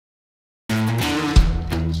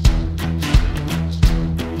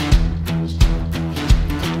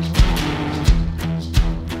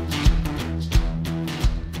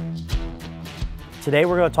Today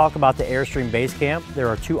we're going to talk about the Airstream Basecamp. There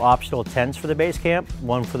are two optional tents for the Basecamp,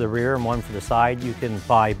 one for the rear and one for the side. You can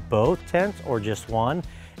buy both tents or just one.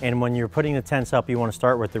 And when you're putting the tents up, you want to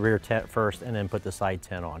start with the rear tent first and then put the side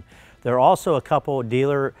tent on. There are also a couple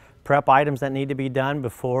dealer prep items that need to be done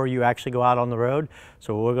before you actually go out on the road.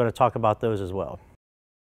 So we're going to talk about those as well.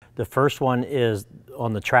 The first one is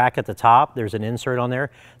on the track at the top. There's an insert on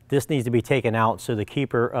there. This needs to be taken out so the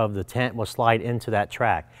keeper of the tent will slide into that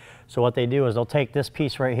track. So what they do is they'll take this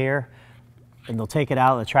piece right here and they'll take it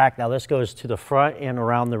out of the track. Now this goes to the front and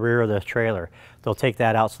around the rear of the trailer. They'll take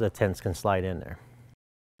that out so the tents can slide in there.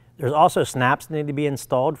 There's also snaps that need to be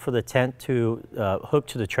installed for the tent to hook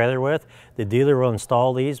to the trailer with. The dealer will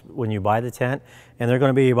install these when you buy the tent, and they're going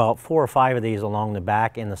to be about 4 or 5 of these along the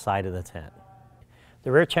back and the side of the tent.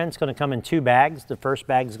 The rear tent's going to come in 2 bags. The first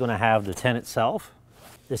bag is going to have the tent itself.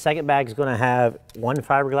 The second bag is going to have 1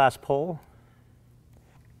 fiberglass pole,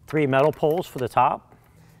 3 metal poles for the top,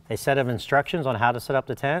 a set of instructions on how to set up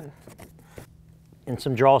the tent, and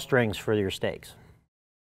some drawstrings for your stakes.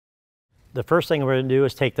 The first thing we're going to do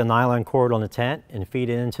is take the nylon cord on the tent and feed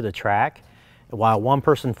it into the track. While one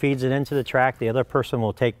person feeds it into the track, the other person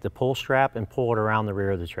will take the pull strap and pull it around the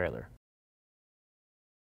rear of the trailer.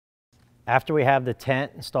 After we have the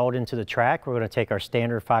tent installed into the track, we're going to take our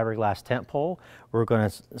standard fiberglass tent pole. We're going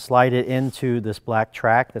to slide it into this black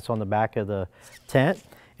track that's on the back of the tent,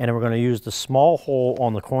 and then we're going to use the small hole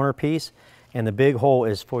on the corner piece, and the big hole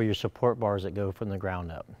is for your support bars that go from the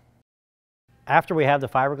ground up. After we have the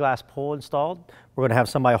fiberglass pole installed, we're going to have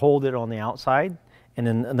somebody hold it on the outside, and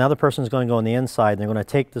then another person is going to go on the inside. They're going to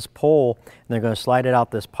take this pole and they're going to slide it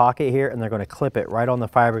out this pocket here, and they're going to clip it right on the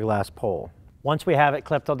fiberglass pole. Once we have it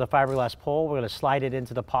clipped on the fiberglass pole, we're going to slide it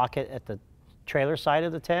into the pocket at the trailer side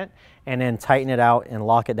of the tent and then tighten it out and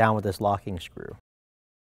lock it down with this locking screw.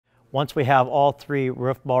 Once we have all 3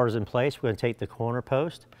 roof bars in place, we're going to take the corner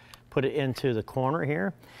post, put it into the corner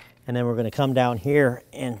here, and then we're going to come down here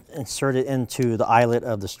and insert it into the eyelet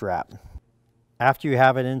of the strap. After you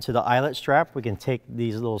have it into the eyelet strap, we can take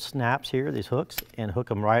these little snaps here, these hooks, and hook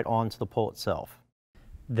them right onto the pole itself.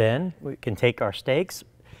 Then we can take our stakes.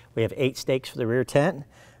 We have 8 stakes for the rear tent.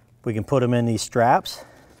 We can put them in these straps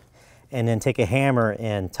and then take a hammer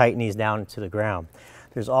and tighten these down to the ground.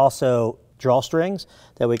 There's also drawstrings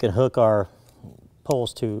that we can hook our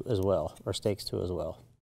poles to as well, or stakes to as well.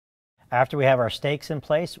 After we have our stakes in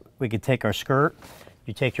place, we can take our skirt,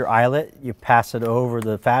 you take your eyelet, you pass it over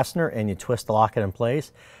the fastener and you twist the locket in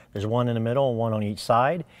place. There's one in the middle and one on each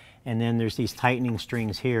side. And then there's these tightening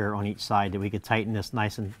strings here on each side that we could tighten this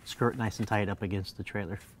skirt nice and tight up against the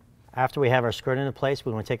trailer. After we have our skirt into place,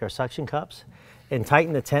 we want to take our suction cups and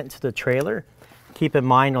tighten the tent to the trailer. Keep in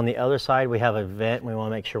mind on the other side we have a vent. We want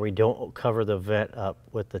to make sure we don't cover the vent up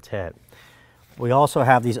with the tent. We also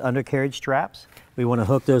have these undercarriage straps. We want to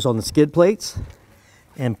hook those on the skid plates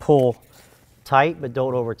and pull tight, but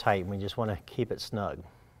don't over tighten. We just want to keep it snug.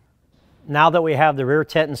 Now that we have the rear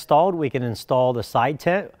tent installed, we can install the side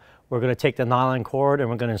tent. We're going to take the nylon cord and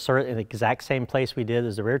we're going to insert it in the exact same place we did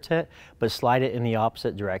as the rear tent, but slide it in the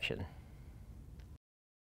opposite direction.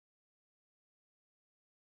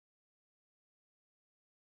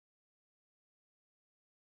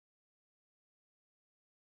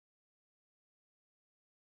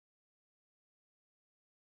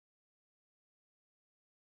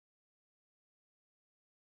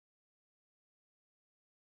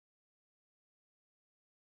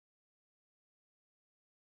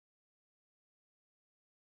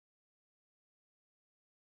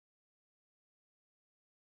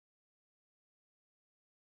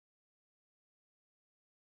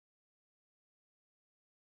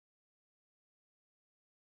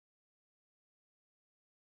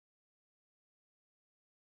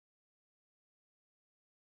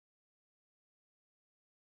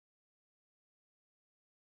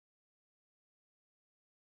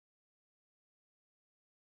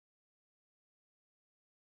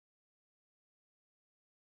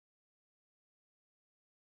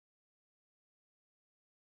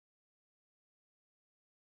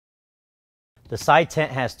 The side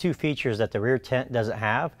tent has 2 features that the rear tent doesn't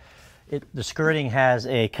have. The skirting has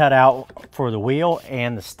a cutout for the wheel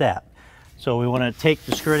and the step. So we want to take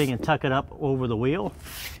the skirting and tuck it up over the wheel.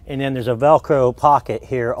 And then there's a Velcro pocket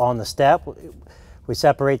here on the step. We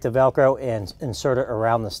separate the Velcro and insert it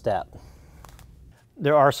around the step.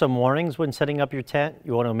 There are some warnings when setting up your tent.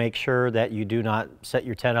 You want to make sure that you do not set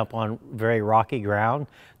your tent up on very rocky ground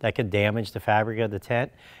that could damage the fabric of the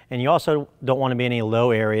tent. And you also don't want to be in any low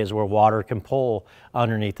areas where water can pull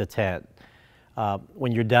underneath the tent.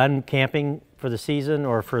 When you're done camping for the season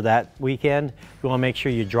or for that weekend, you want to make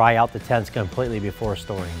sure you dry out the tents completely before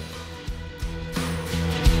storing it.